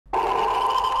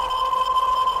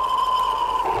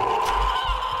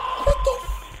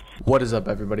What is up,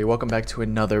 everybody? Welcome back to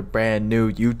another brand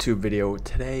new YouTube video.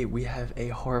 Today we have a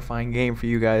horrifying game for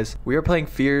you guys. We are playing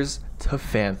Fears to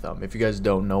Fathom. If you guys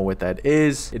don't know what that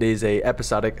is, it is a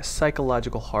episodic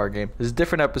psychological horror game. There's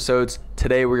different episodes.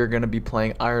 Today we are going to be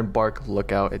playing Ironbark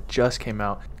Lookout. It just came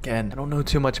out. Again, I don't know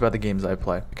too much about the games I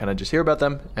play. I kind of just hear about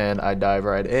them and I dive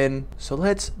right in. So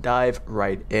let's dive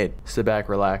right in. Sit back,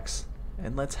 relax,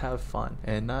 and let's have fun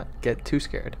and not get too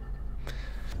scared.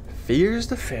 Fears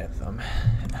to Fathom,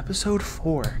 episode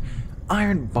 4,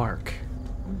 Ironbark.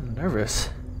 I'm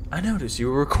nervous. I noticed you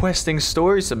were requesting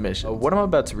story submissions. What I'm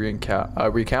about to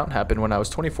recount happened when I was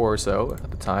 24 or so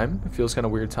at the time. It feels kind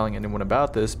of weird telling anyone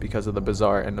about this because of the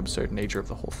bizarre and absurd nature of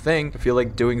the whole thing. I feel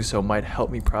like doing so might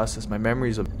help me process my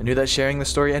memories of it. I knew that sharing the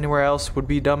story anywhere else would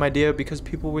be a dumb idea because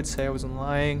people would say I wasn't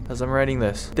lying as I'm writing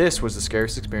this. This was the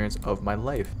scariest experience of my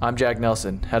life. I'm Jack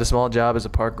Nelson. Had a small job as a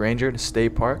park ranger at a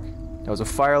state park. I was a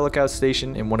fire lookout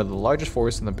station in one of the largest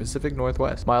forests in the Pacific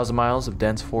Northwest. Miles and miles of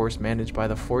dense forest managed by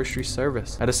the Forestry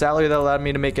Service. I had a salary that allowed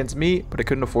me to make ends meet, but I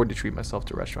couldn't afford to treat myself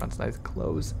to restaurants, nice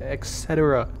clothes,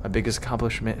 etc. My biggest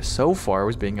accomplishment so far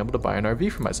was being able to buy an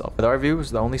RV for myself. The RV was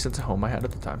the only sense of home I had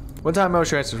at the time. One time I was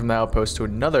transferred from the outpost to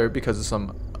another because of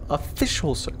some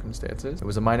official circumstances. It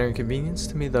was a minor inconvenience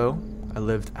to me though. I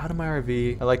lived out of my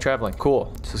RV. I like traveling.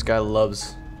 Cool. So this guy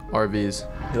loves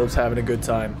RVs. He loves having a good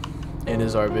time in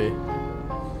his RV.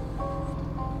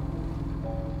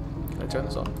 Can I turn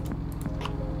this on?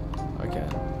 Okay.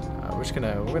 We're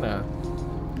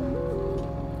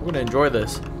gonna enjoy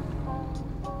this.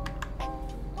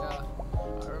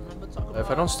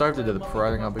 If I don't starve to death before I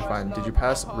think I'll be fine. Did you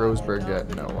pass Roseburg yet?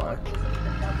 No, why?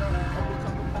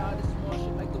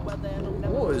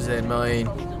 What does that mean?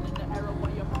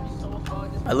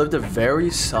 I lived a very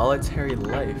solitary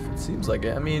life. It seems like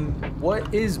it. I mean,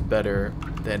 what is better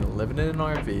than living in an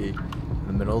RV in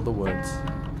the middle of the woods?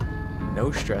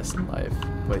 No stress in life,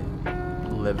 but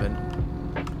living.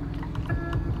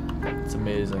 It's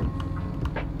amazing.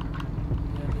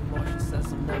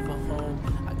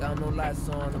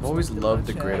 I've always loved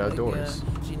the great outdoors.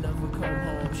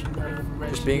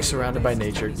 Just being surrounded by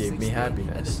nature gave me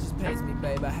happiness. I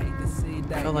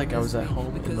felt like I was at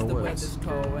home in the woods.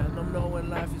 I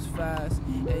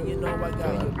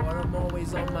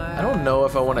don't know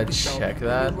if I want to check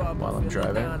that while I'm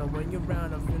driving.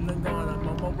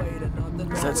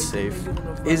 Is that safe?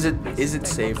 Is it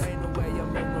safe?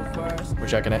 We're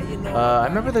checking it. I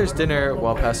remember there's dinner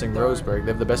while passing Roseburg.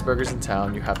 They have the best burgers in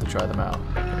town. You have to try them out.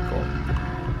 Okay, cool.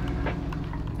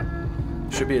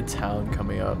 Should be a town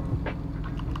coming up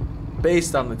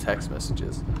based on the text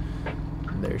messages.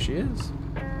 And there she is.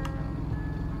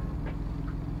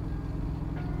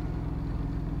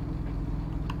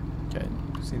 Okay,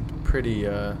 seems pretty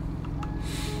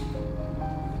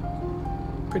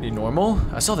normal.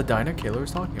 I saw the diner Kayla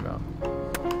was talking about.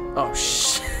 Oh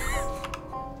shit.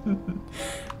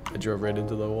 I drove right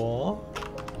into the wall.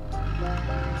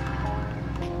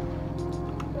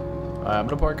 I'm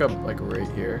gonna park up like right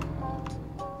here.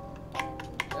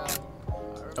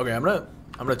 Okay, I'm gonna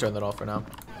turn that off for now.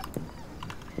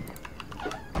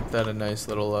 Give that a nice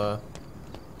little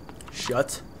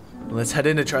shut. Let's head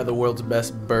in to try the world's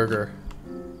best burger.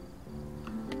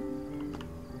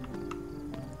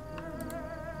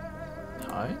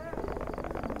 Hi.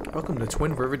 Welcome to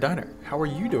Twin River Diner. How are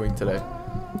you doing today?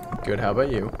 Good, how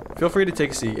about you? Feel free to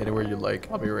take a seat anywhere you'd like.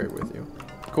 I'll be right with you.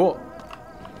 Cool.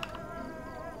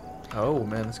 Oh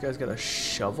man, this guy's got a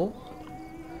shovel?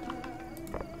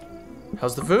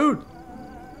 How's the food?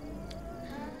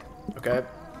 Okay.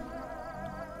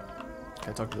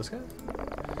 Can I talk to this guy?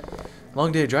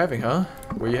 Long day of driving, huh?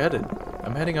 Where you headed?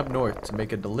 I'm heading up north to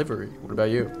make a delivery. What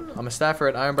about you? I'm a staffer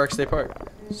at Ironbark State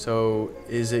Park. So,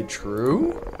 is it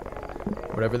true?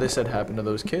 Whatever they said happened to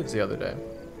those kids the other day.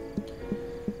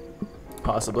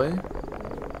 Possibly.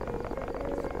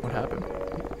 What happened?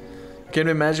 I can't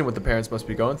imagine what the parents must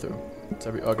be going through. It's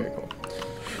okay, cool.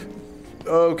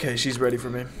 Okay, she's ready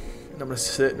for me. I'm gonna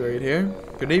sit right here.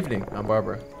 Good evening, I'm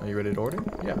Barbara. Are you ready to order?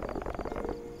 Yeah.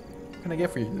 What can I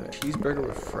get for you today? Cheeseburger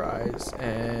with fries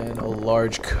and a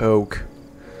large Coke.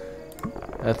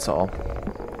 That's all.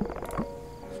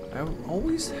 I've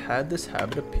always had this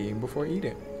habit of peeing before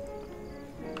eating.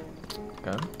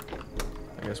 Okay.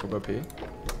 I guess we'll go pee.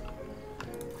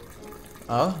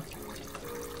 Oh.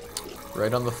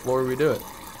 Right on the floor we do it.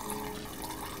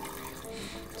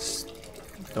 Just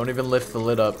don't even lift the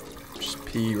lid up. Just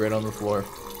pee right on the floor.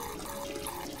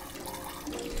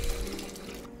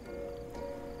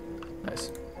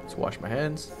 Nice. Let's wash my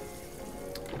hands.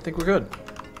 I think we're good.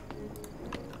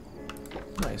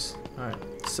 Nice. Alright.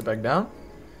 Sit back down.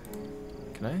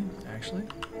 Can I actually?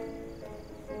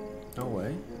 No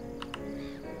way.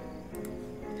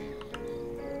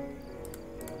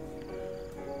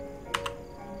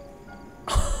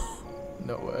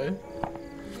 No way.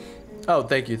 Oh,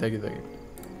 thank you, thank you, thank you.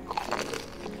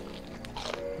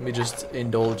 Let me just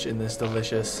indulge in this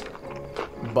delicious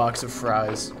box of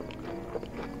fries.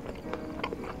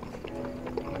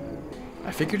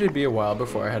 I figured it'd be a while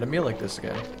before I had a meal like this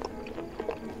again.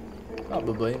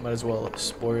 Probably. Might as well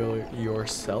spoil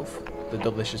yourself. The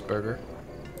delicious burger.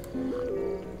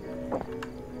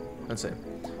 Let's see.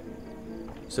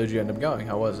 So did you end up going?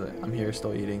 How was it? I'm here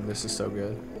still eating. This is so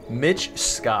good. Mitch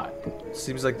Scott.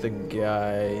 Seems like the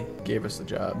guy gave us the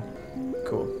job.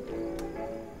 Cool.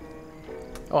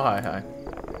 Oh, hi.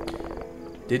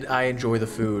 Did I enjoy the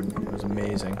food? It was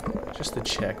amazing. Just a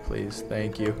check, please.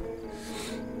 Thank you.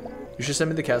 You should send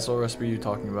me the casserole recipe you're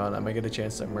talking about. I might get a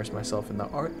chance to immerse myself in the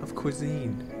art of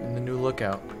cuisine in the new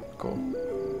Lookout. Cool.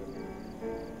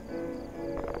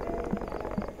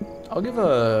 I'll give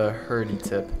a Hurdy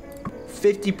tip.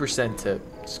 50% tip.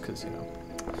 Just because,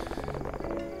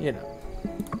 you know.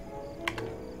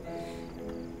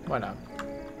 Why not?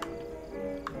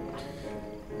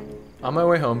 On my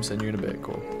way home, send you in a bit.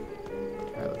 Cool.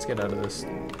 Alright, let's get out of this.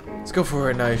 Let's go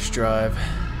for a nice drive.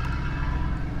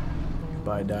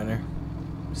 Bye, diner.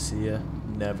 See ya.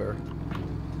 Never.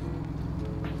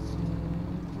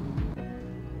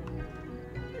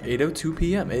 8:02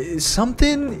 p.m.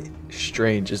 Something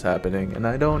strange is happening, and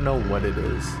I don't know what it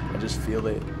is. I just feel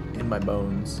it in my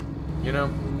bones. You know,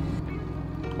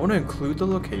 I want to include the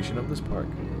location of this park,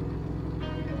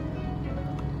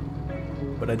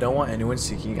 but I don't want anyone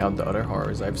seeking out the other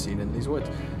horrors I've seen in these woods.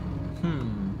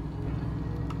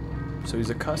 So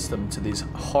he's accustomed to these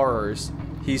horrors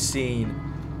he's seen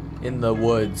in the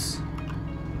woods.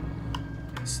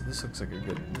 This looks like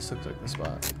this looks like the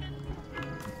spot.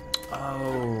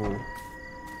 Oh,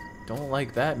 don't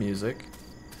like that music.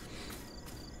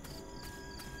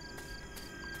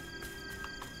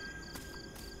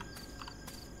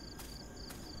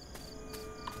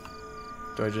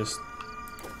 Do I just...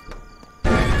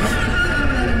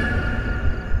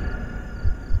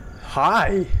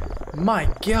 Hi! My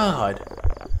God!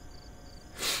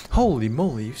 Holy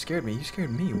moly, you scared me. You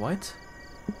scared me. What?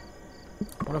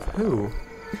 One of who?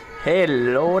 Hey,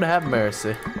 Lord have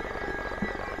mercy.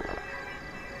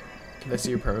 Can I see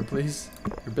your permit, please?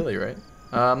 You're Billy, right?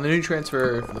 The new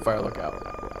transfer for the fire lookout.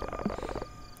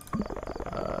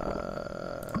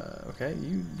 Okay,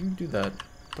 you do that.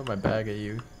 Throw my bag at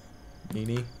you,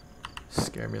 meanie.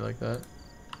 Scare me like that.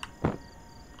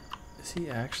 Is he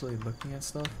actually looking at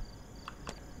stuff?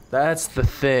 That's the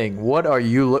thing. What are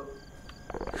you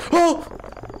Oh!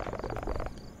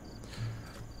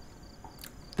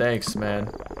 Thanks, man.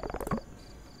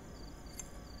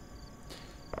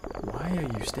 Why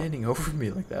are you standing over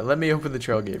me like that? Let me open the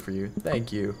trail gate for you.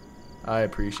 Thank you. I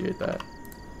appreciate that.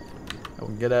 I will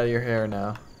get out of your hair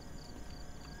now.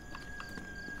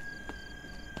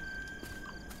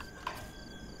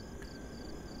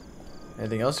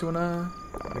 Anything else you wanna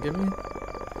give me?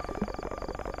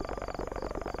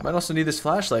 Might also need this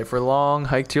flashlight for a long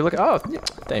hike to your look. Oh,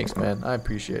 thanks, man. I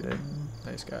appreciate it.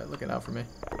 Nice guy, looking out for me.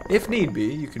 If need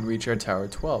be, you can reach our tower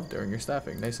 12 during your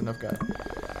staffing. Nice enough guy.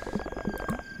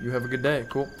 You have a good day.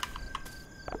 Cool.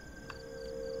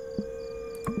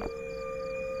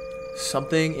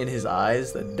 Something in his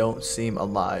eyes that don't seem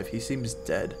alive. He seems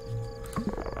dead.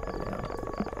 Yeah.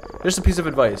 Just a piece of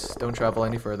advice. Don't travel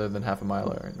any further than half a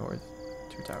mile or north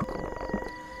to your tower. Cool.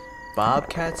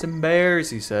 Bobcats and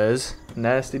bears, he says.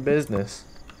 Nasty business.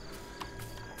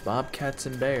 Bobcats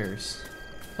and bears.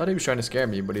 Thought he was trying to scare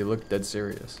me, but he looked dead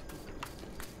serious.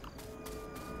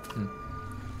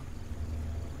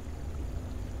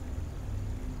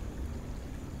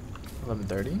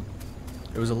 11:30.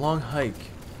 It was a long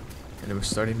hike, and it was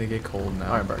starting to get cold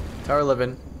now. Ironbark. Tower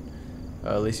 11,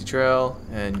 Lacey Trail,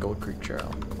 and Gold Creek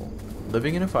Trail. Cool.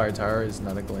 Living in a fire tower is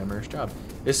not a glamorous job.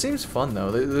 It seems fun though.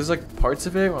 There's like parts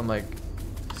of it where I'm like,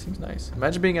 seems nice.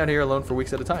 Imagine being out here alone for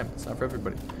weeks at a time. It's not for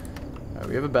everybody. Alright,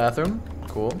 we have a bathroom.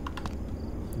 Cool.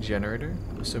 Generator.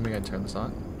 I'm assuming I turn this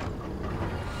on.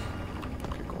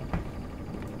 Okay, cool.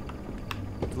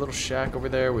 A little shack over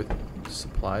there with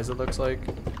supplies, it looks like.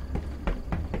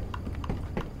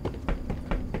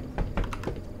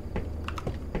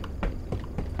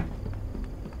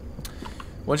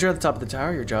 Once you're at the top of the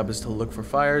tower, your job is to look for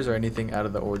fires or anything out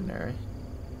of the ordinary.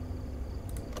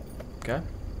 Okay.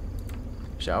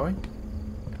 Shall we?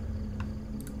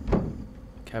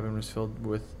 Cabin was filled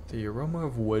with the aroma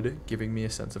of wood, giving me a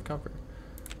sense of comfort.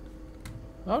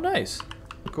 Oh, nice.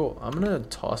 Cool. I'm gonna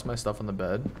toss my stuff on the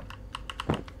bed.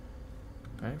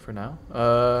 Alright, for now.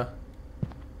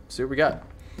 See what we got.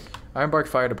 Ironbark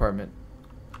Fire Department.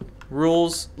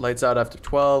 Rules, lights out after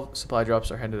 12. Supply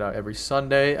drops are handed out every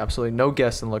Sunday. Absolutely no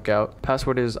guests in lookout.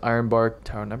 Password is Ironbark.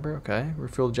 Tower number, okay.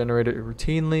 Refuel generated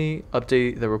routinely.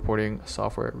 Update the reporting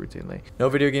software routinely. No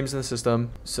video games in the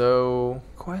system. So,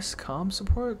 quest comm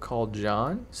support? Call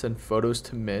John. Send photos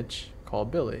to Mitch. Call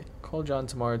Billy. Call John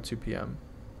tomorrow at 2 p.m.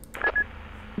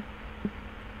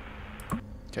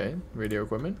 Okay, radio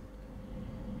equipment.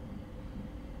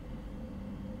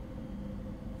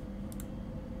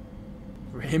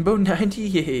 Rainbow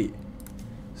 98.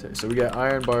 So we got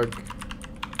Ironbark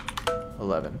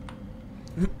 11.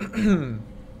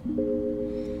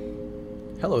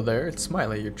 Hello there, it's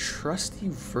Smiley, your trusty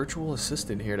virtual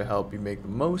assistant here to help you make the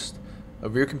most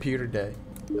of your computer day.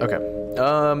 Okay.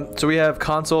 So we have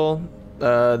console.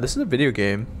 This is a video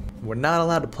game. We're not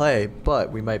allowed to play, but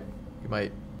we might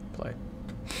play.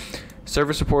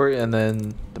 Server support and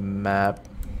then the map.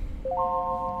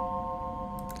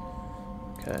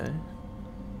 Okay.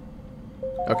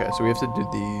 Okay, so we have to do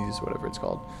these, whatever it's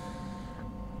called.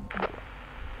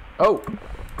 Oh! New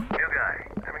guy,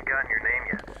 haven't gotten your name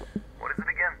yet. What is it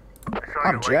again? I saw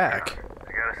I'm Jack.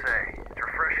 I gotta say, it's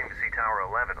refreshing to see Tower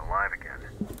 11 alive again.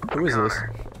 Who is this?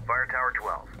 Fire Tower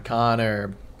 12.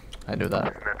 Connor. I knew that.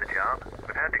 Isn't that the job?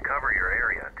 We've had to cover your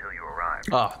area until you arrived.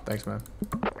 Ah, thanks, man.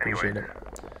 Appreciate Anyways,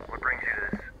 it. what brings you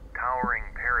to this towering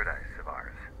paradise of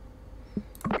ours? You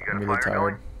got I'm a really fire tired.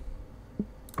 going?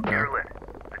 You're lit.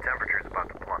 The temperature's about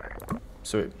to plummet.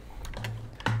 Sweet.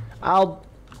 I'll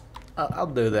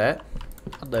do that.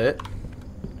 I'll do it.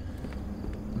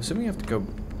 I'm assuming you have to go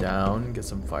down and get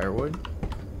some firewood.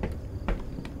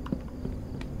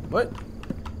 What?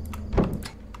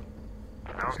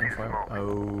 How's no your fire. smoke?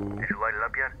 Oh. Did you light it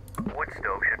up yet? Wood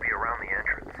stove should be around the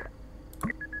entrance.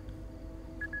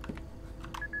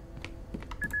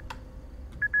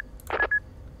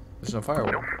 There's no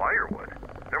firewood. No firewood?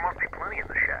 There must be plenty in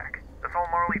the shack. That's all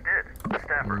Marley did. The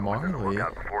staffer who was on the Marley?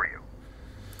 lookout before you.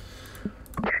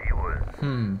 She was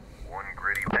one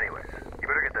gritty. Anyways, you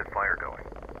better get that fire going.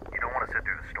 You don't want to sit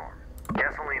through the storm.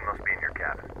 Gasoline must be in your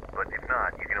cabin, but if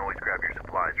not, you can always grab your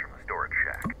supplies from the storage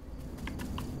shack.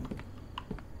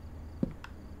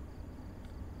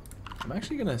 I'm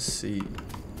actually gonna see.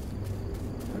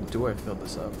 How do I fill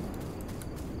this up?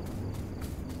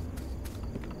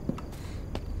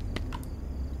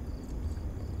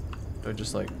 Do I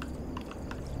just like...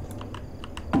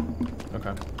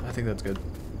 Okay, I think that's good.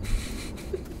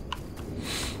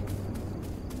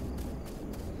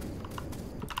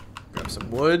 Grab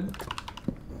some wood.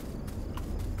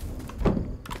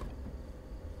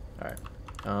 Alright.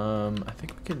 I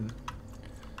think we can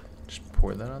just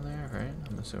pour that on there, right?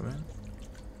 I'm assuming.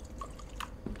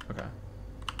 Okay.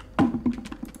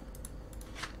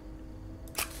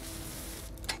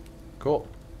 Cool.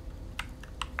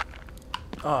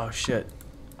 Oh shit.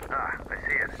 Ah, I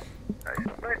see it.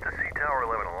 Nice to see Tower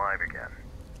 11 alive again.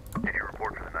 Did you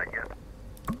report for the night yet?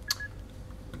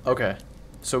 Okay.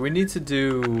 So we need to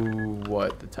do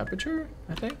what? The temperature,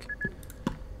 I think?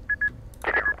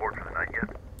 Did you report for the night yet?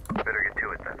 Better get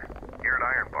to it then. Here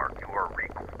at Ironbark, you are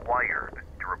required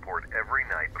to report every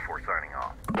night before signing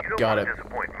off. You don't Got want it. to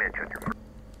disappoint Mitch on your first.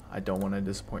 I don't want to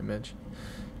disappoint Mitch.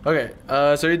 Okay,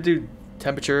 so we do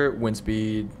temperature, wind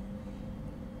speed.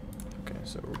 Okay,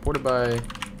 so reported by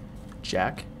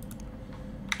Jack.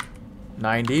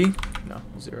 90. No,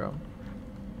 0.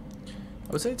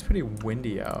 I would say it's pretty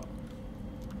windy out.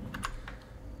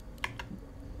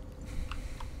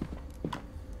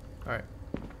 Alright.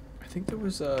 I think there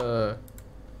was a...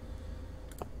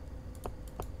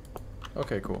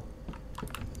 Okay, cool.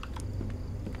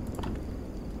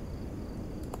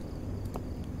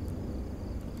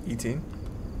 18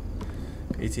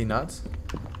 knots.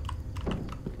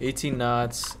 18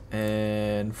 knots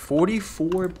and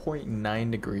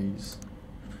 44.9 degrees.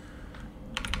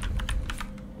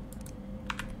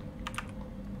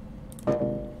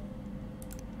 Oh.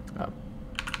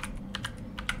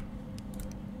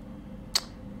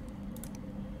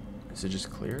 Is it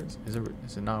just clear? Is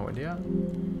it not windy out?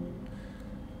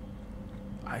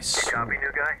 I Copy,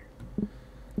 new guy?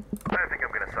 I think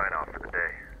I'm gonna sign off for the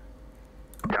day.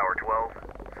 Tower 12,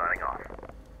 signing off.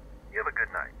 You have a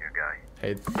good night, new guy.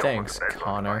 Hey, thanks,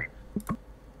 Connor.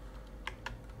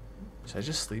 Should I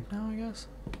just sleep now, I guess?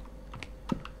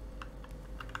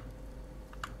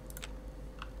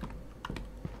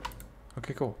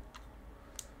 Okay, cool.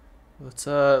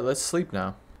 Let's sleep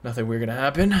now. Nothing weird gonna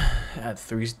happen at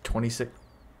 3:26.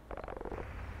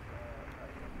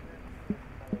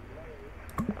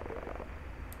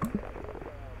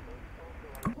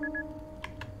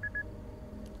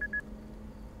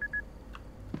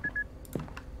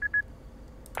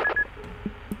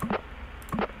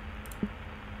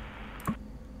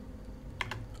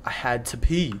 had to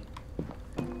pee.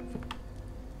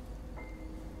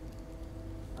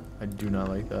 I do not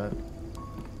like that.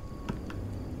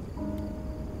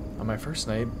 On my first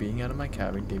night, being out of my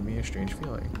cabin gave me a strange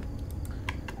feeling.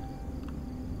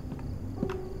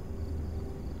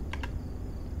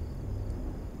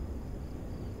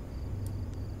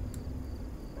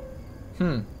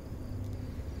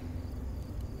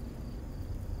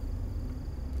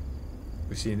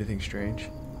 We see anything strange?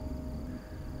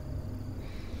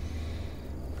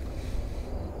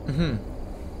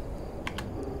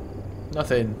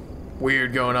 Nothing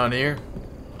weird going on here.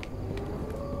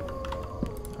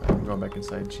 Alright, I'm going back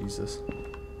inside. Jesus.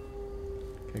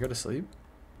 Can I go to sleep?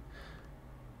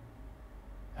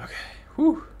 Okay.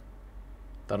 Whew.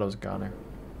 Thought I was a goner.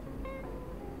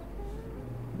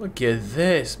 Look at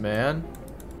this, man.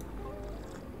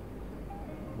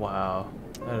 Wow.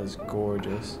 That is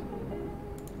gorgeous.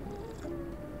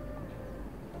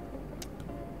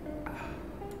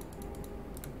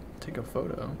 Take a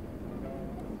photo.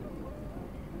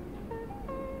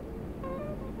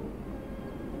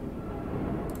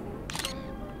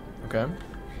 Okay.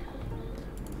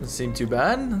 Doesn't seem too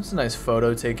bad. That's a nice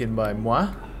photo taken by moi.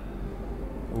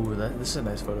 Ooh, this is a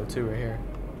nice photo too, right here.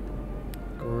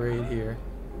 Right here.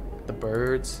 The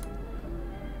birds.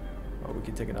 Oh, we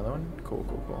can take another one? Cool,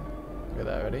 cool, cool. Look at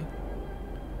that, ready?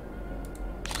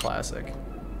 Classic.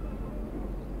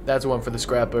 That's one for the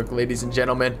scrapbook, ladies and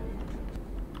gentlemen.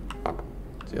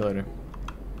 See you later.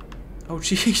 Oh,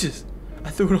 Jesus.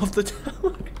 I threw it off the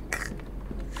tower.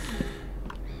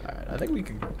 Alright, I think we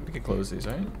can close these,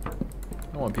 right?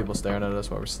 I don't want people staring at us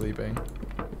while we're sleeping.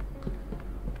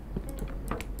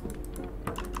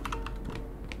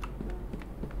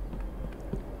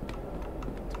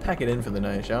 Let's pack it in for the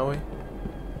night, shall we?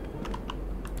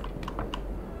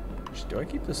 Do I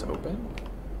keep this open?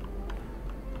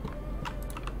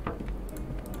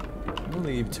 I'm gonna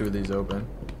leave 2 of these open.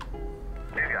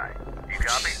 New guy, you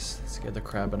copy? Scared the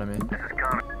crap out of me. This is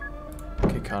Connor.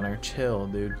 Okay, Connor, chill,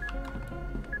 dude.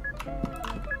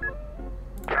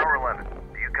 Tower 11,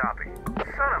 do you copy?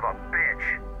 Son of a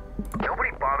bitch!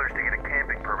 Nobody bothers to get a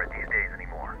camping permit these days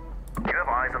anymore. Do you have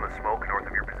eyes on the smoke north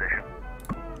of your position?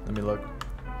 Let me look.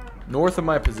 North of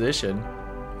my position?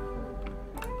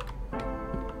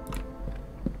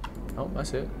 Oh, I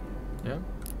see it. Yeah.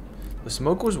 The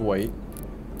smoke was white,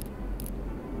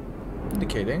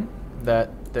 indicating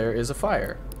that there is a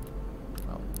fire.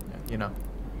 Well, yeah, you know.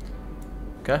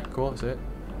 Okay, cool, that's it.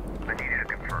 I need you to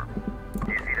confirm.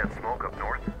 Do you see that smoke up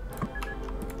north?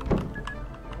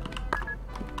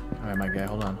 Alright, my guy,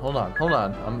 hold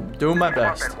on. I'm doing my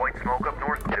best. That white smoke up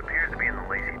north, it appears to be in the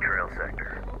Lacey Trail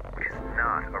sector, which is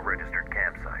not a registered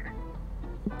campsite.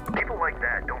 People like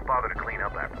that don't bother to clean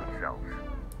up after themselves.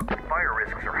 Fire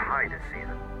risks are high this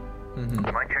season.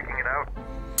 Mind checking it out?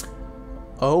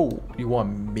 Oh, you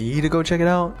want me to go check it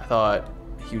out? I thought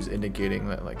he was indicating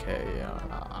that, like, hey,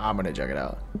 I'm gonna check it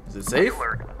out. Is it safe?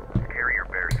 Alert. Carry your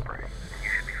bear spray. You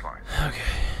should be fine.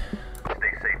 Okay.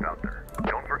 Stay safe out there.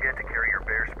 Don't forget to carry your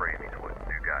bear spray in these woods,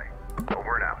 new guy.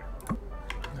 Over and out.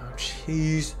 Oh,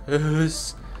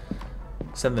 Jesus.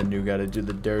 Send the new guy to do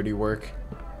the dirty work.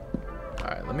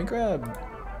 Alright, let me grab...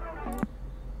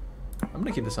 I'm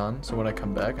gonna keep this on, so when I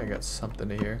come back, I got something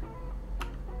to hear.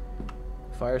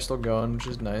 Fire's still going, which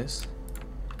is nice.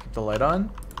 Keep the light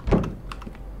on.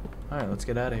 Alright, let's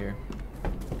get out of here.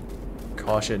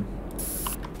 Caution.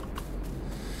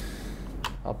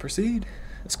 I'll proceed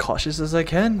as cautious as I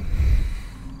can.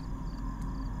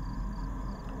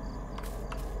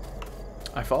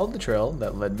 I followed the trail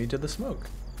that led me to the smoke.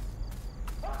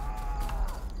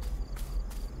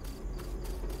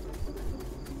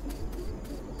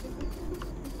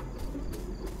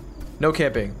 No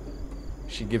camping.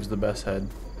 She gives the best head.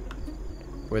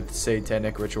 With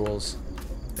satanic rituals.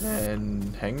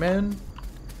 And hangman?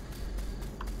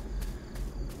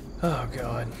 Oh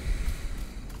god.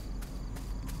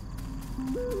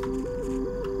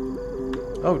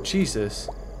 Oh Jesus.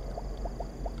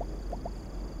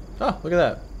 Oh, look at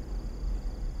that.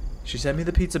 She sent me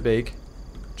the pizza bake,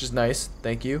 which is nice.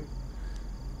 Thank you.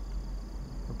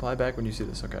 Reply back when you see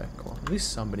this. Okay, cool. At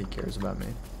least somebody cares about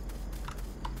me.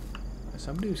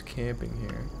 Somebody who's camping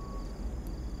here.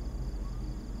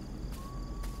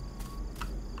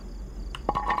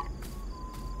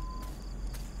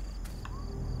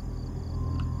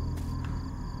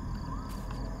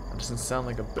 That doesn't sound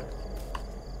like a bit.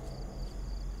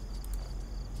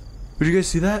 Did you guys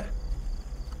see that?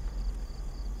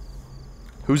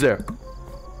 Who's there?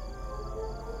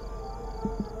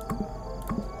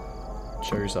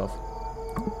 Show yourself.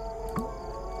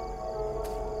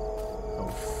 Oh,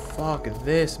 fuck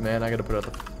this, man. I gotta put out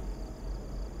the...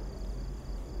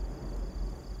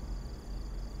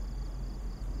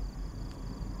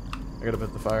 I gotta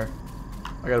put the fire.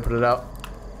 I gotta put it out.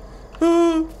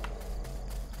 Ah.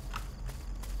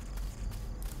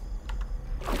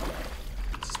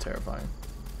 This is terrifying.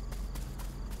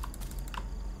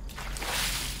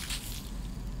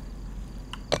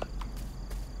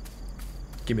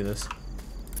 Give me this.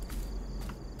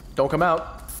 Don't come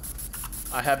out.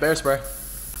 I have bear spray.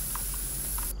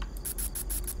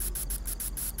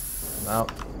 I'm out.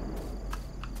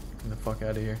 Get the fuck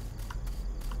out of here.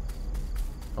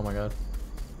 Oh my god.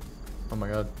 Oh my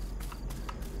god.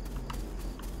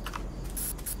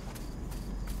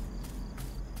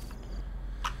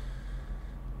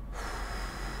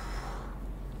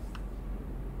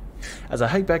 As I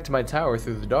hiked back to my tower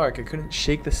through the dark, I couldn't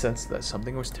shake the sense that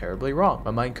something was terribly wrong.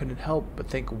 My mind couldn't help but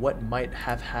think what might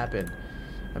have happened.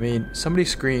 I mean, somebody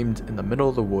screamed in the middle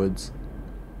of the woods.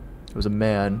 It was a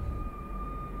man.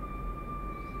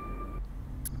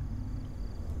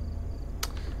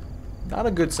 Not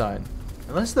a good sign.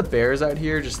 Unless the bears out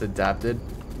here just adapted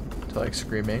to like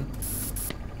screaming.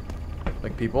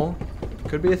 Like people.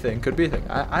 Could be a thing, could be a thing.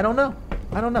 I don't know.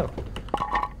 I don't know.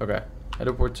 Okay. I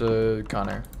report to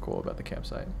Connor. Cool, about the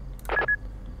campsite. Loud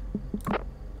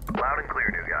and clear,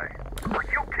 new guy. Are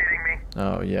you kidding me?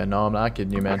 Oh yeah, no, I'm not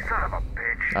kidding you, man. Son of a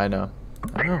bitch. I know.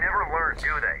 They never learn,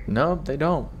 do they? No, they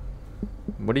don't.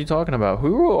 What are you talking about?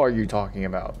 Who are you talking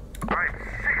about? I'm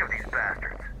sick of these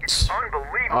bastards. It's unbelievable.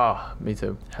 Ah, me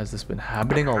too. Has this been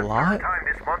happening a lot? Time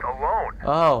this month alone.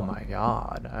 Oh my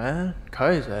god, eh?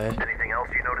 Crazy. Anything else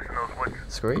you notice in those woods?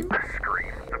 Scream? A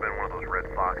scream. Must have been one of those red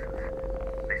foxes.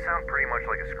 They sound pretty much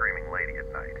like a screaming lady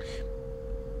at night.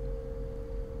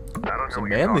 I don't It's know a what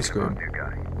you're manly talking scream. about, new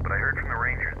guy, but I heard from the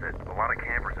rangers that a lot of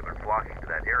campers have been flocking to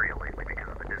that area lately because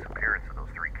of the disappearance of those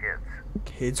 3 kids.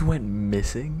 Kids went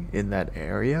missing in that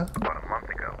area? About a month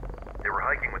ago, they were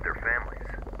hiking with their families.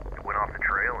 They went off the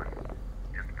trail and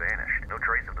just vanished. No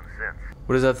trace of them since.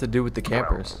 What does that have to do with the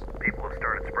campers? Well, people have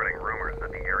started spreading rumors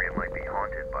that the area might be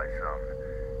haunted by some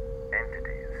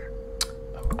entities.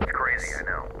 It's crazy, I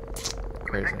know.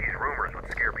 You would think these rumors would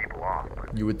scare people off,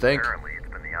 but You would think. apparently it's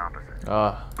been the opposite.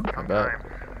 Ah, I bet.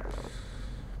 Sometimes,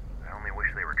 I only wish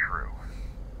they were true.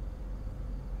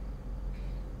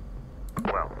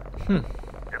 Well,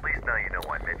 at least now you know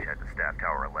why Mitch had to staff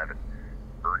Tower 11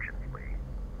 urgently.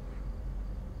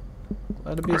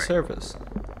 Glad to be of service.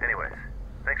 Anyways,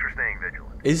 thanks for staying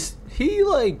vigilant. Is he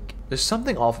like... There's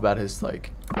something off about his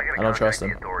like... I don't trust The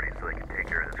him. authorities so they can take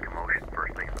care of this commotion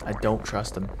first thing in the I morning. don't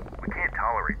trust him. We can't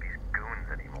tolerate these goons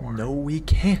anymore. No, we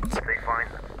can't. If they find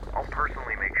them, I'll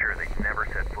personally make sure they never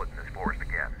set foot in this forest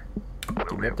again.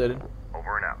 Keep Will me do. updated.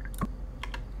 Over and out.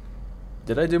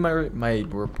 Did I do my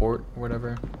report or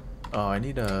whatever? Oh, I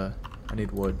need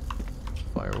wood.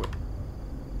 Firewood.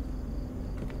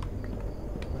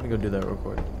 Let me go do that real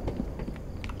quick.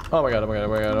 Oh my god, oh my god, oh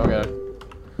my god, oh my god.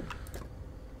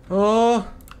 Oh!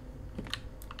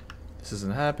 This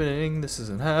isn't happening, this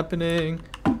isn't happening.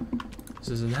 This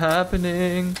isn't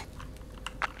happening.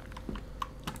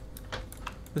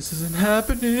 This isn't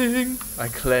happening. I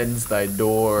cleanse thy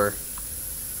door.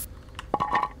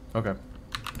 Okay.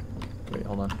 Wait,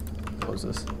 hold on. Close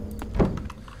this.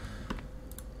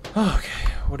 Okay.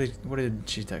 What did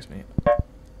she text me?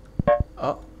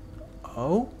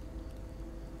 Oh?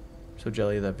 So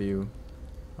jelly, that view.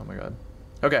 Oh my god.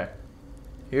 Okay.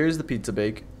 Here's the pizza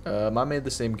bake. Mom made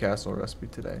the same casserole recipe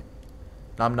today.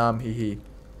 Nom nom hee hee.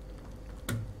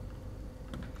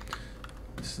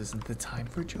 This isn't the time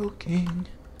for joking.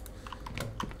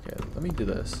 Okay, let me do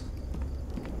this.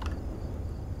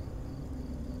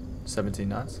 17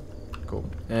 knots. Cool.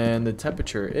 And the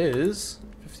temperature is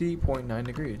 50.9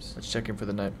 degrees. Let's check in for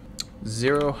the night.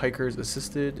 0 hikers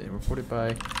assisted and reported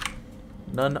by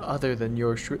none other than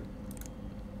your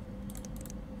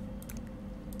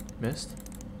mist?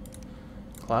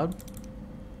 Cloud?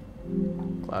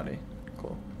 Cloudy.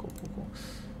 Cool. Cool, cool, cool.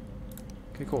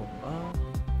 Okay, cool.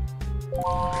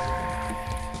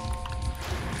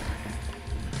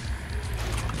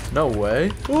 No way.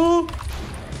 Oh!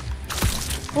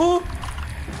 Oh!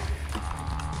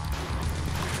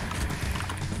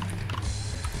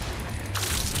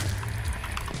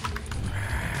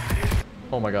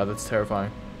 Oh my god, that's terrifying.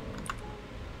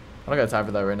 I don't got time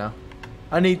for that right now.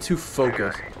 I need to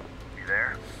focus. You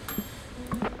there?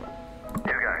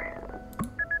 New guy.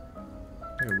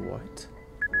 Wait, what?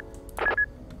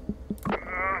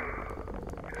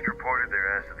 Just reported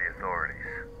their ass to the authorities.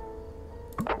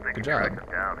 Hope they can Good job. track them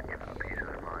down and give them a piece of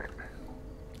their mind.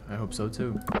 I hope so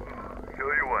too. Tell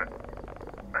you what,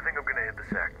 I think I'm gonna hit the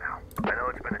sack now. I know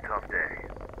it's been a tough day,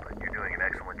 but you're doing an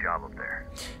excellent job up there.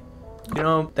 You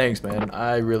know, thanks, man.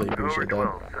 I really appreciate that.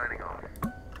 Well, signing off.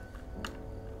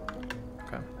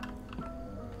 Okay.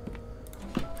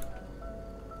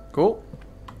 Cool.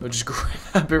 We'll just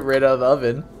grab it right out of the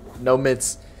oven. No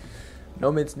mitts.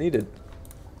 No mitts needed.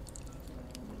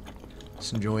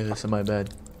 Just enjoy this in my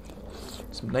bed.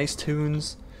 Some nice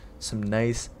tunes. Some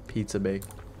nice pizza bake.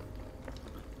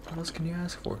 What else can you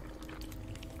ask for?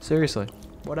 Seriously.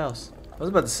 What else? I was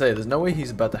about to say, there's no way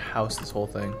he's about to house this whole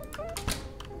thing.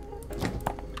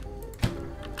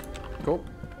 Cool.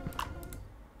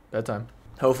 Bedtime.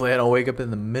 Hopefully I don't wake up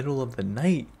in the middle of the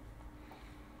night.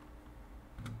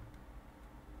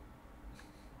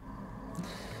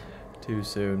 Too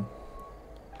soon.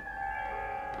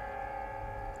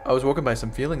 I was woken by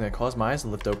some feeling that caused my eyes to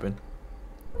lift open.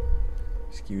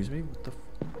 Excuse me? What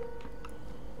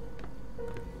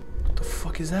the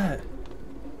fuck is that?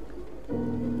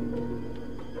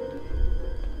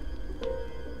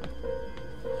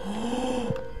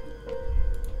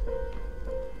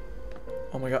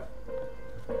 Oh my god.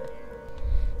 Oh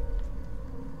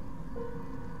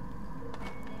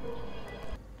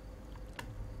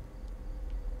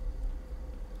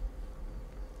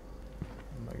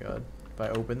my god. If I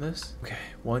open this? Okay,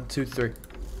 1, 2, 3.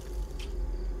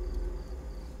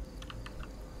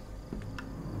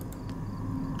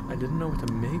 I didn't know what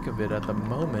to make of it at the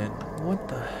moment. What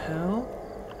the hell?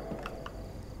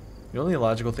 The only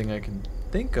logical thing I can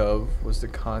think of was to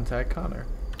contact Connor.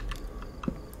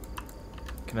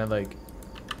 Can I, like,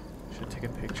 should I take a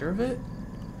picture of it?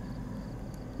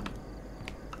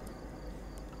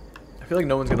 I feel like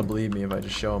no one's gonna believe me if I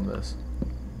just show him this.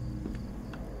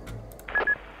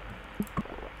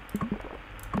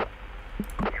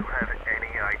 You have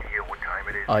any idea what time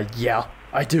it is? Yeah,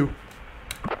 I do.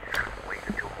 Wait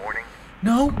until morning?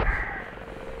 No?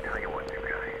 Tell you what, new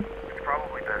guy. It's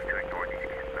probably best to ignore these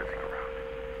kids messing around.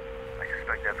 I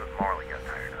suspect that's what Marley got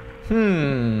tired of.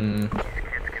 These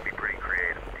kids can be pretty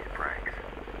creative with these pranks.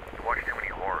 You watch too many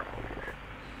horror movies.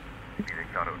 Maybe they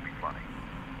thought it would be funny.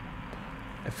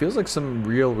 It feels like some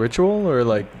real ritual, or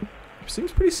like,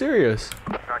 seems pretty serious.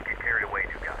 Let's not get carried away,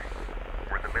 new guy.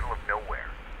 We're in the middle of nowhere.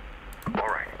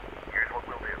 Alright, here's what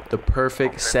we'll do. The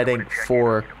perfect setting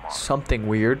for something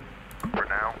weird. For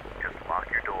now, just lock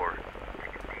your door,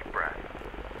 take a deep breath,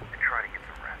 and try to get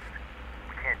some rest.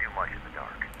 We can't do much in the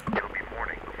dark. It'll be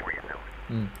morning before you know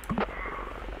it.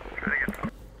 Try to get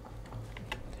some.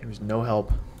 There was no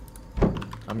help.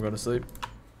 I'm going to sleep.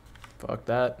 Fuck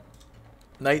that.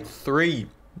 Night 3.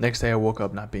 Next day I woke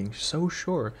up not being so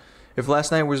sure if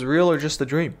last night was real or just a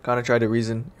dream. Kinda tried to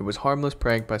reason it was harmless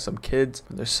prank by some kids,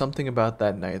 but there's something about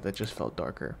that night that just felt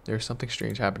darker. There's something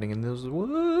strange happening and there was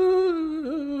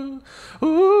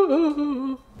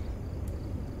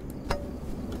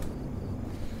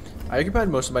I occupied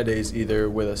most of my days either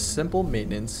with a simple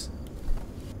maintenance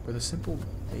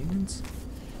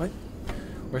What?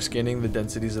 Or scanning the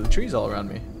densities of the trees all around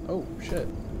me. Oh shit.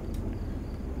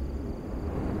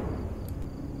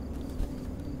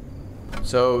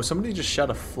 So somebody just shot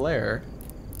a flare.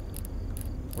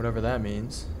 Whatever that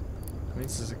means. That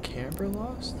means there's a camper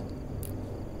lost?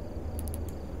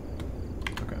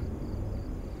 Okay.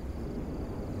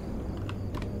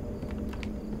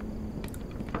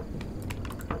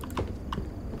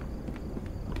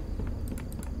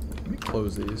 Let me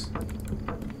close these.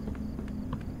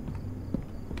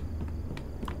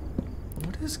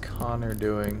 What is Connor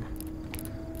doing?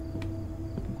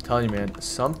 I'm telling you, man,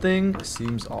 something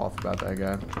seems off about that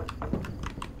guy.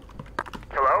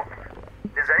 Hello?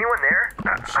 Is anyone there?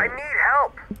 I need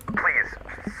help. Please,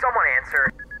 someone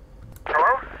answer.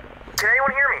 Hello? Can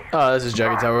anyone hear me? Oh, this is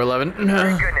Jackie Tower 11.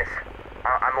 Thank goodness.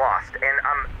 I'm lost, and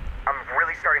I'm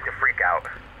really starting to freak out.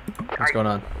 What's going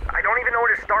on? I don't even know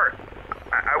where to start.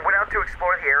 I went out to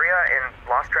explore the area and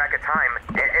lost track of time,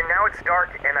 and now it's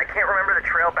dark, and I can't remember the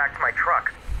trail back to my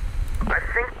truck. I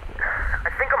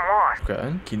think I'm lost.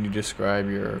 Okay, can you describe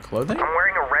your clothing? I'm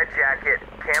wearing a red jacket,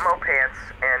 camo pants,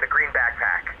 and a green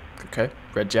backpack. Okay,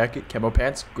 red jacket, camo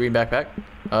pants, green backpack.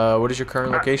 What is your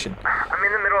current location? I'm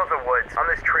in the middle of the woods, on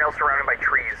this trail surrounded by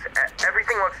trees.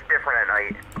 Everything looks different at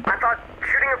night. I thought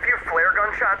shooting a few flare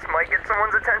gun shots might get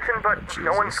someone's attention, but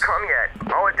no one's come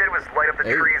yet. All it did was light up the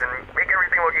trees and make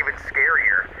everything look even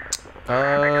scarier.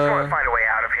 I just want to find a way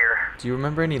out of here. Do you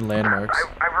remember any landmarks?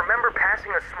 I remember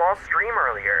passing a small stream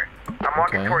earlier. I'm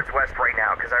walking towards west right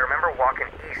now because I remember walking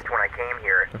east when I came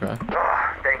here. Okay.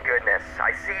 Oh, thank goodness.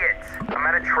 I see it. I'm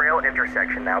at a trail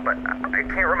intersection now, but I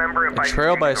can't remember if I should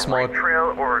take the right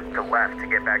trail or the left to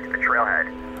get back to the trailhead.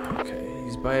 Okay,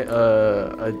 he's by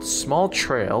a small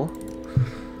trail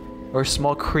or a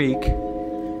small creek.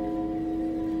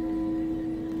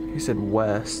 He said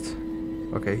west.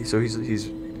 Okay, so he's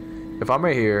if I'm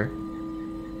right here,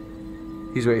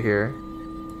 he's right here.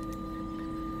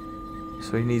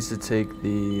 So he needs to take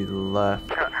the left.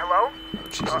 Hello?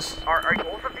 Jesus. Are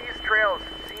both of these trails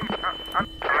seem... I'm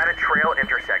at a trail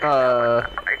intersection now.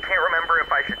 I can't remember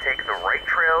if I should take the right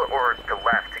trail or the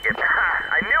left to get...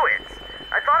 I knew it!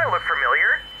 I thought it looked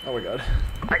familiar. Oh my god.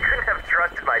 I couldn't have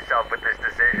trusted myself with this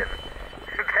decision.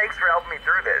 Thanks for helping me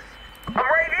through this. I'm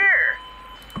right here!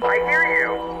 I hear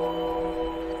you.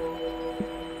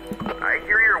 I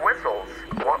hear your whistles.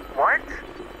 What?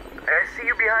 I see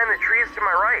you behind the trees to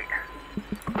my right.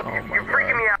 Oh my You're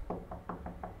freaking me out.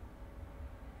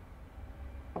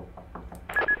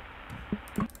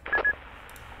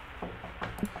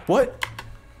 What?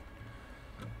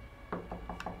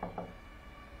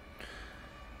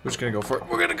 We're just gonna go for it.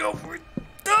 We're gonna go for it.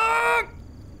 Ah!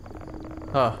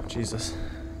 Oh, Jesus.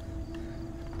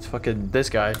 It's fucking this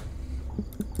guy.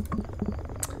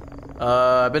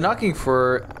 I've been knocking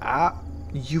for...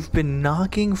 You've been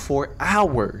knocking for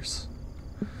hours.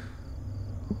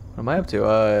 What am I up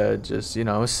to? Just, you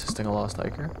know, assisting a lost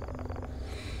hiker.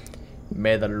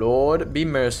 May the Lord be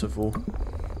merciful.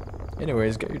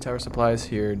 Anyways, get your tower supplies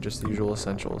here. Just the usual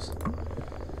essentials.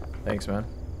 Thanks, man.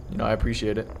 You know, I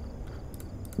appreciate it.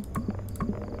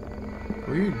 What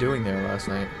were you doing there last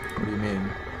night? What do you mean?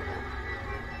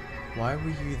 Why were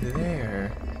you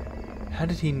there? How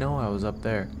did he know I was up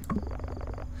there?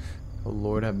 Oh,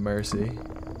 Lord have mercy.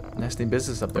 Nasty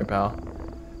business up there, pal.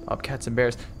 Bobcats and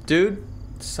bears. Dude,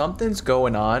 something's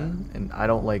going on, and I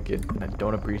don't like it, and I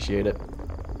don't appreciate it.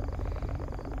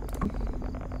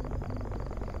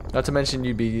 Not to mention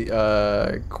you'd be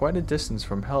quite a distance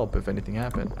from help if anything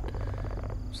happened.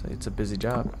 So it's a busy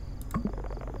job.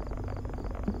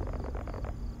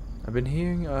 I've been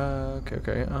hearing,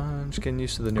 okay. I'm just getting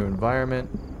used to the new environment.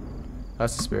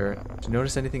 That's the spirit. Did you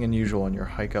notice anything unusual on your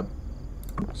hike up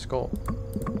Skull?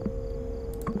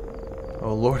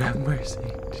 Oh, Lord have mercy.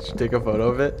 Did you take a photo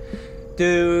of it?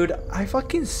 Dude, I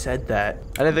fucking said that.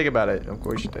 I didn't think about it. Of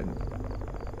course you didn't.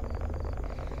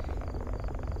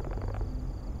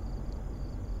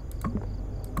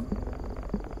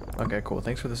 Okay, cool.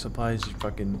 Thanks for the supplies, you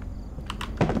fucking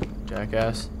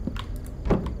jackass.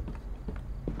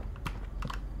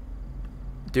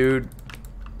 Dude,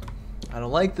 I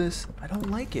don't like this. I don't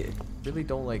like it. Really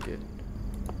don't like it.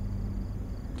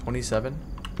 27?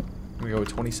 I'm gonna go with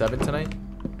 27 tonight.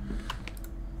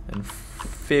 And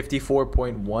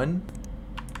 54.1.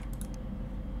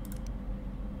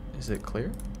 Is it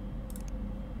clear?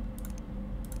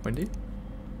 Windy?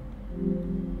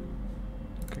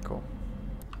 Okay, cool.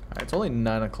 Alright, it's only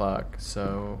 9 o'clock,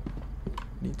 so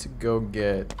need to go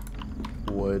get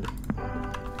wood.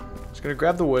 Just gonna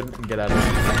grab the wood and get out of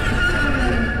here.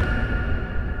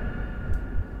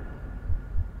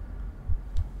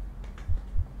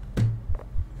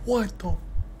 What the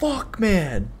fuck,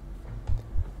 man?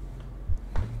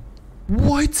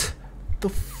 What the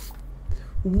f...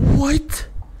 What?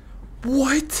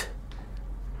 What?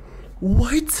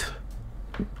 What?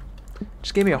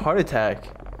 Just gave me a heart attack.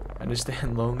 I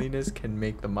understand loneliness can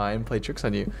make the mind play tricks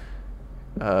on you.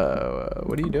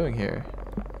 What are you doing here?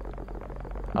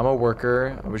 I'm a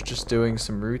worker. I was just doing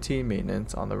some routine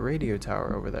maintenance on the radio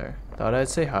tower over there. Thought I'd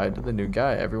say hi to the new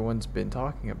guy everyone's been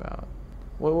talking about.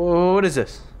 What is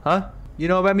this? Huh? You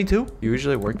know about me too? You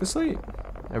usually work this late?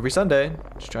 Every Sunday.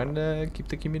 Just trying to keep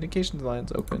the communications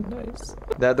lines open. Nice.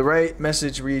 That the right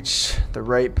message reached the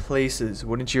right places.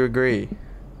 Wouldn't you agree?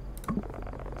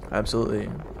 Absolutely.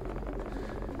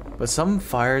 But some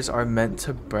fires are meant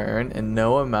to burn and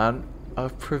no amount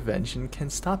of prevention can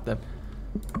stop them.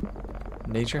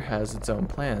 Nature has its own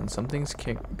plan. Some things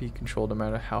can't be controlled no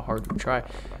matter how hard we try.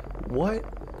 What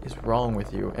is wrong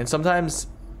with you? And sometimes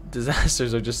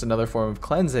disasters are just another form of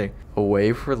cleansing. A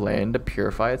way for land to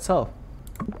purify itself.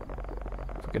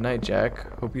 Good night,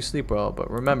 Jack. Hope you sleep well, but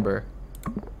remember,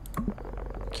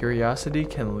 curiosity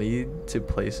can lead to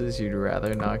places you'd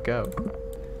rather not go.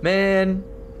 Man,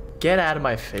 get out of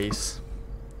my face.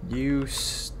 You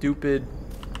stupid...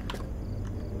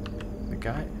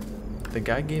 The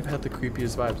guy gave out the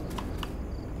creepiest vibes.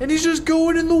 And he's just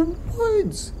going in the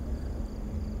woods.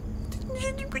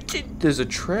 There's a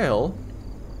trail.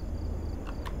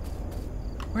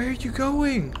 Where are you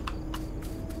going?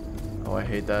 Oh, I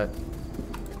hate that.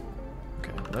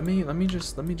 Okay, let me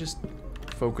just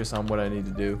focus on what I need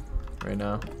to do right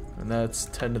now. And that's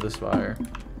tend to this fire.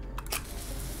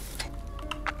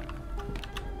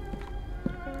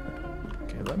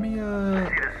 Okay, let me I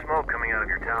see the smoke coming out of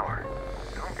your tower.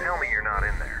 Don't tell me you're not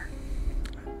in there.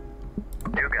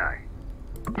 New guy.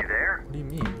 You there? What do you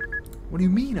mean? What do you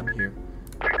mean I'm here?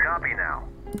 Good copy now.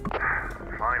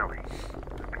 Finally.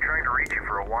 I've been trying to reach you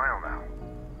for a while now.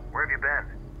 Where have you been?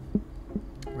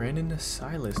 Ran into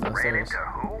Silas Ran downstairs. into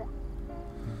who?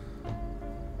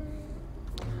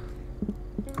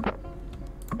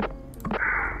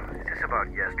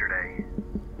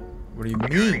 What do you You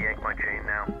trying to mean? yank my chain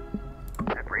now?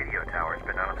 That radio tower's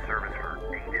been out of service for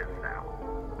ages now.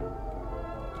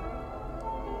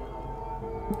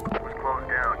 It was closed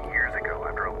down years ago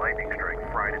after a lightning strike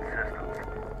fried its systems.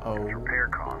 Oh. Its repair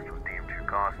cost was deemed too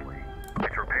costly.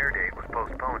 Its repair date was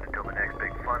postponed until the next big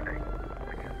funding,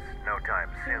 which is no time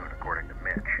soon, according to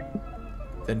Mitch.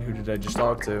 Then who did I just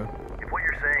talk to? If what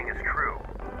you're saying is true,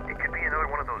 it could be another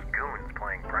one of those goons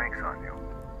playing pranks on you.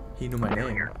 He knew my Knew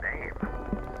name. your name.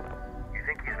 You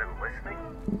think he's been listening?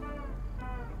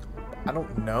 I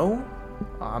don't know.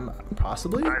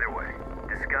 Possibly. Either way,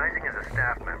 disguising as a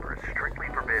staff member is strictly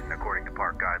forbidden according to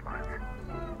park guidelines.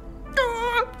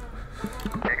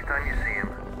 Next time you see him,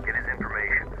 get his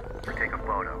information or take a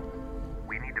photo.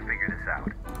 We need to figure this out.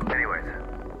 Anyways,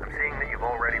 I'm seeing that you've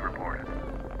already reported.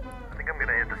 I think I'm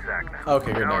gonna hit the sack now.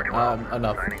 Okay, good Hour night. 12,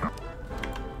 Enough. signing off.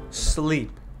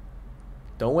 Sleep.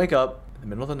 Don't wake up in the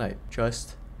middle of the night.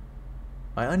 Just.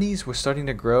 My unease was starting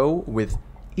to grow with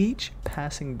each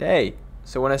passing day.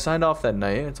 So when I signed off that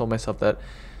night, I told myself that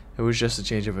it was just a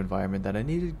change of environment that I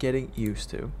needed getting used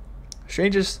to.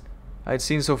 Strangest I'd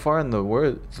seen so far in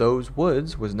those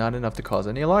woods was not enough to cause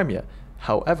any alarm yet.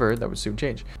 However, that would soon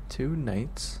change. 2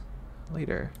 nights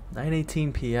later,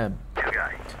 9:18 p.m. New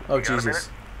guy. Oh, You got a Jesus.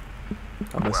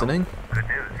 minute? I'm listening. Well, good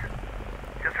news.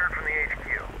 Just heard from the HQ.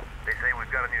 They say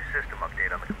we've got a new system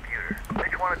update on the computer.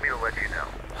 Mitch wanted me to let you know.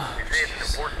 They say it's an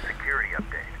important security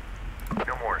update.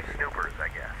 No more snoopers, I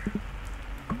guess.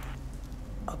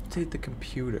 Update the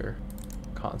computer.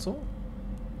 Console?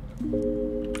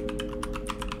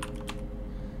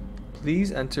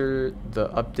 Please enter the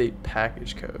update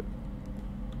package code.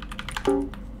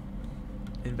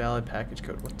 Invalid package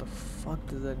code. What the fuck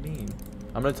does that mean?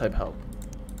 I'm gonna type help.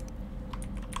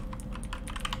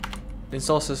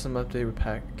 Install system update with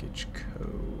package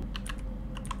code.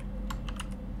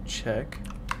 Check.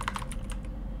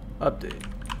 Update.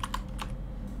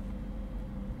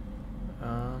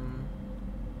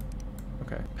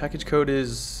 Okay. Package code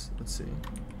is, let's see.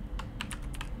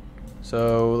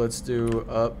 So let's do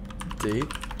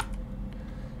update.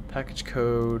 Package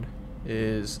code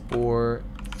is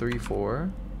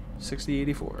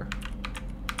 4346084.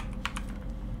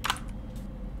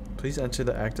 Please enter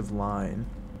the active line.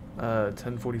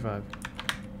 1045.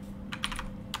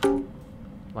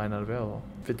 Line not available.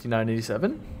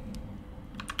 5987.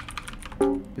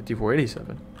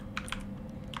 5487.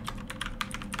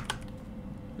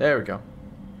 There we go.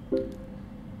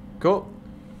 Cool.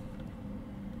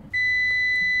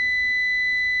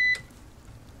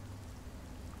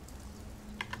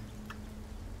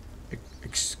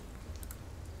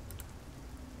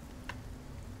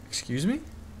 Excuse me?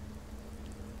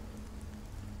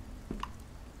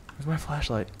 Where's my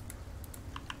flashlight?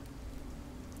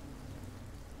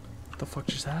 What the fuck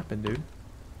just happened, dude?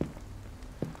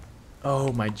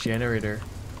 Oh, my generator.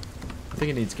 I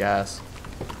think it needs gas.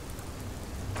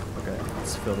 Okay,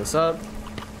 let's fill this up.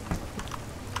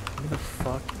 Get me the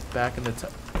fuck back in the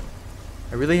tub.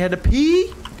 I really had to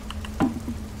pee?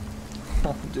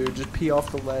 Oh, dude, just pee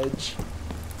off the ledge.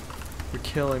 You're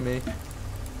killing me.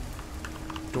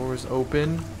 Doors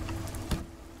open.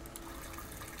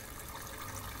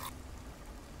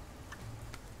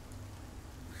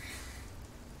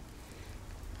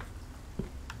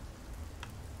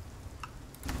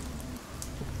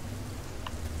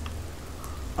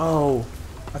 Oh,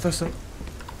 I thought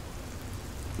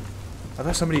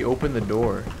somebody opened the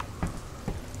door.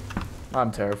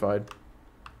 I'm terrified.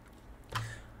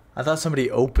 I thought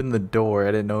somebody opened the door.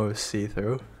 I didn't know it was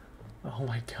see-through. Oh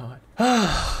my god.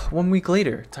 1 week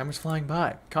later, time was flying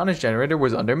by. Connor's generator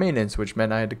was under maintenance, which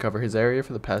meant I had to cover his area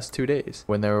for the past 2 days.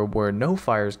 When there were no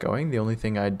fires going, the only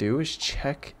thing I'd do is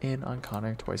check in on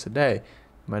Connor twice a day. It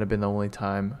might have been the only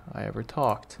time I ever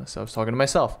talked. So I was talking to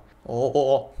myself.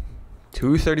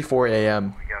 2:34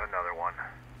 a.m. We got another one.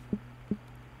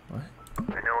 What?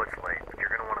 I know it's late, but you're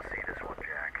gonna want to see this one,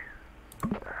 Jack.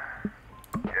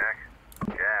 Jack,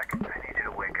 I need you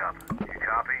to wake up. You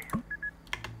copy?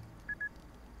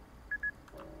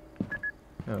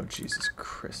 Oh, Jesus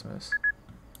Christmas.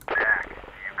 Jack,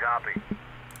 you copy?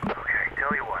 Okay,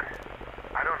 tell you what.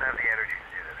 I don't have the energy to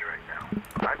do this right now.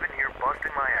 I've been here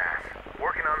busting my ass,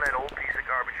 working on that old piece of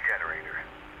garbage generator.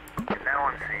 And now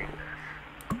I'm seeing this.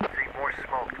 Seeing more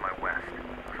smoke to my west.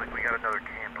 Looks like we got another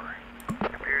camper.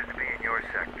 It appears to be in your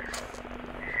sector.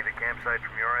 You see the campsite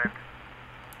from your end?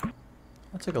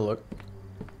 I'll take a look.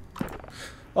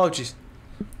 Oh, jeez.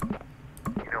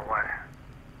 You know what?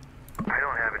 I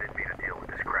don't have it in me to deal with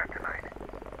this crap tonight.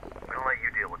 I'm gonna let you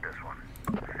deal with this one.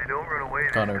 If they don't run away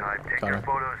this Connor, time, take Connor. their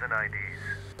photos and IDs.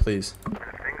 Please. And if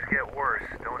things get worse,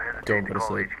 don't hesitate Don't to go to call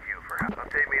sleep. HQ for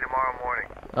Update me tomorrow morning.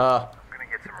 I'm gonna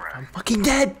get some rest. I'm fucking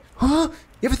dead! Huh?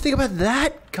 You ever think about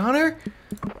that, Connor?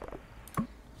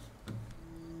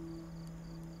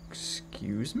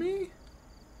 Excuse me?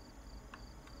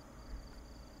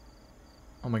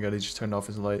 Oh my god, he just turned off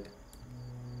his light.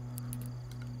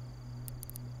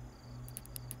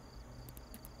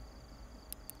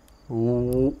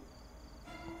 Ooh.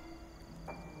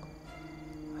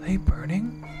 Are they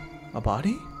burning a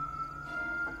body?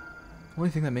 The only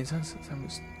thing that made sense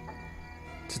was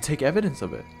to take evidence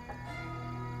of it.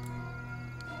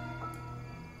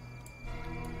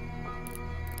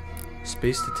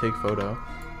 Space to take photo.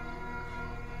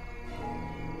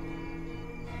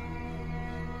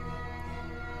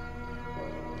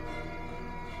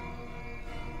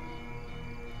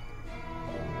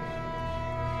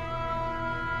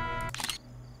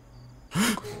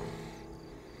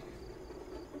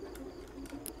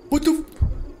 What the?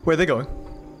 Where are they going?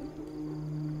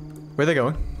 Where are they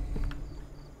going?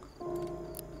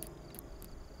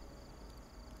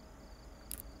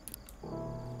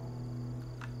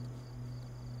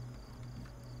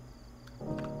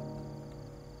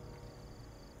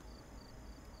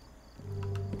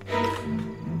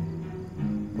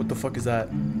 What the fuck is that?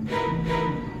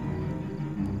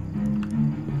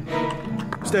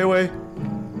 Stay away.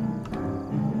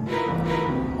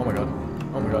 Oh my god.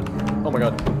 Oh my god. Oh my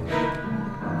god.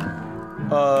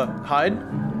 Hide,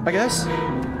 I guess?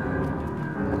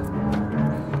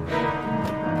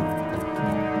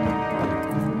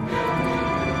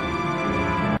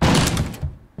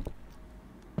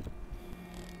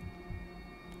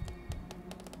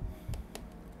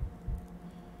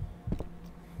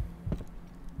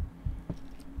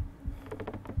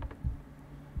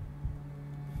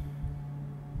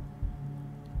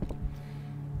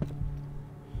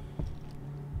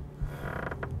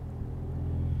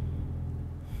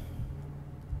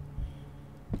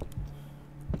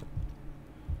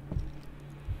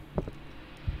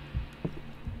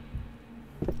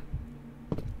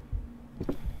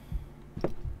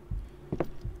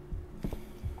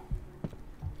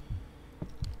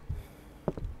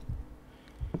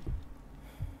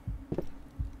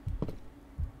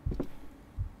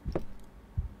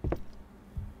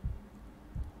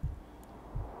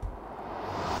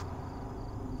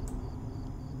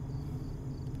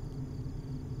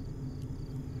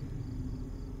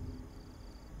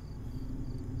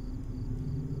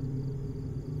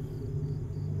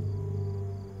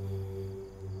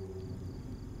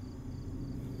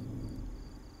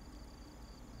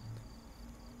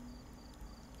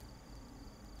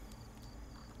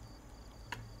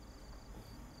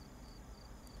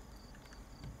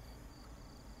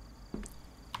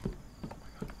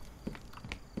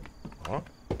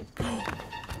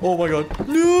 Oh my god.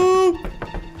 No!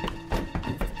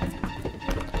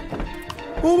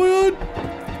 Oh my god!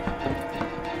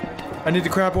 I need to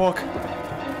crab walk.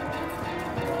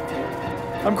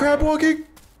 I'm crab walking!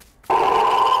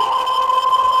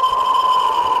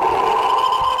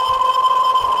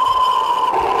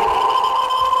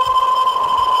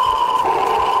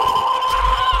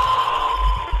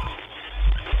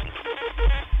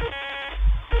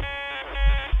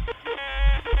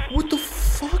 What the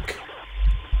fuck?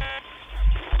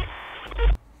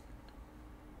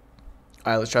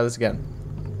 Alright, let's try this again.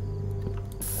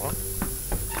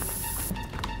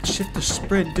 Shift to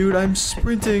sprint, dude. I'm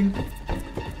sprinting.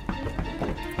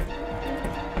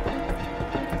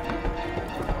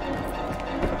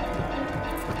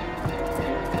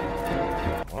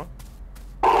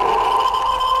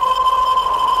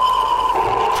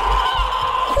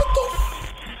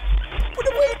 What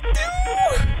do I do?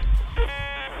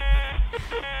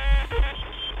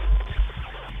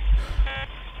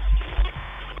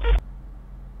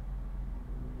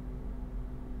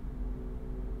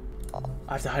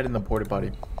 I have to hide in the porta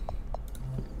potty.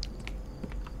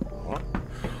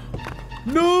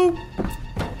 No!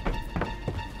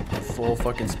 Full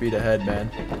fucking speed ahead, man.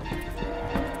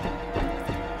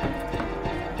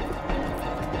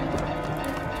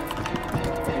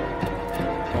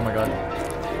 Oh my god.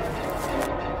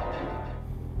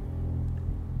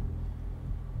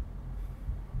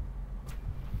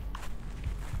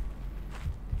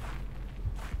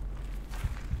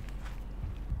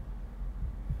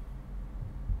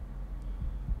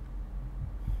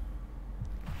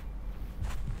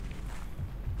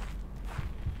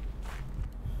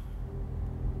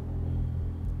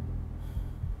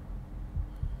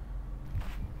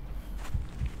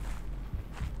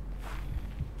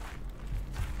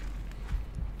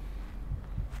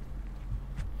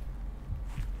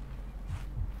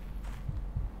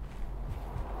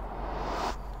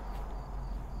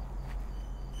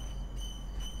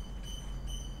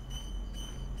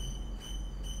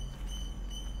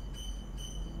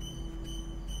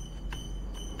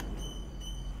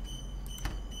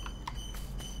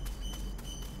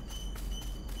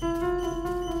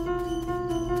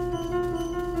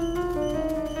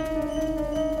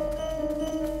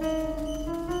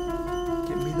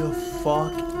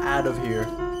 out of here.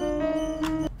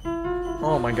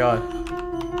 Oh my god.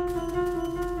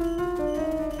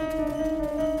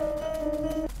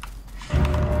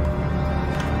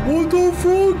 What the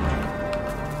fuck?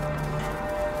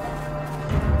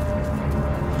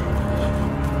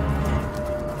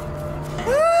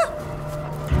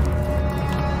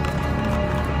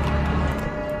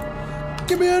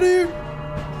 Get me out of here!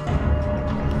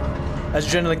 As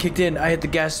adrenaline kicked in, I hit the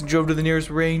gas and drove to the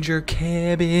nearest ranger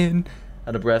cabin.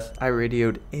 Out of breath, I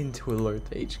radioed into Alert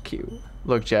HQ.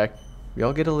 Look, Jack, we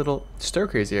all get a little stir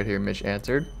crazy out here, Mitch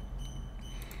answered.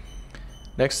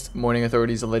 Next morning,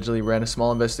 authorities allegedly ran a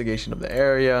small investigation of the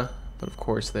area, but of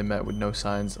course they met with no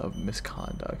signs of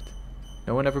misconduct.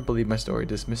 No one ever believed my story,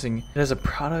 dismissing it as a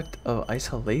product of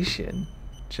isolation.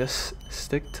 Just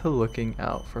stick to looking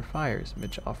out for fires,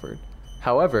 Mitch offered.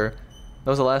 However, that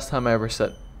was the last time I ever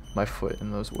set my foot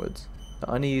in those woods.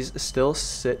 The unease still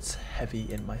sits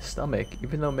heavy in my stomach.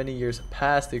 Even though many years have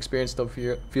passed, the experience still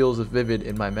feels vivid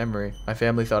in my memory. My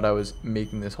family thought I was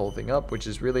making this whole thing up, which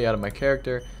is really out of my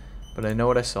character, but I know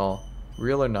what I saw.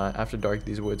 Real or not, after dark,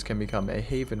 these woods can become a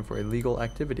haven for illegal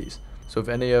activities. So if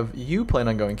any of you plan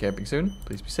on going camping soon,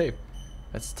 please be safe.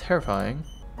 That's terrifying.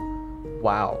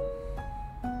 Wow.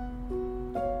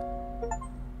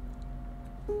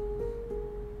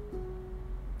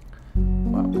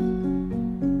 Wow.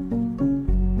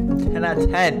 10 out of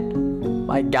 10.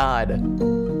 My god. A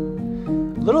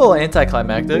little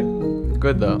anticlimactic.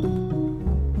 Good though.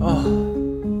 Oh.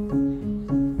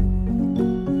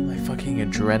 My fucking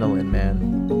adrenaline,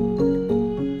 man.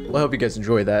 Well, I hope you guys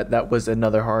enjoyed that. That was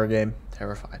another horror game.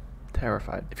 Terrified.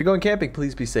 Terrified. If you're going camping,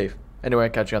 please be safe. Anyway, I'll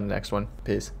catch you on the next one.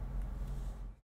 Peace.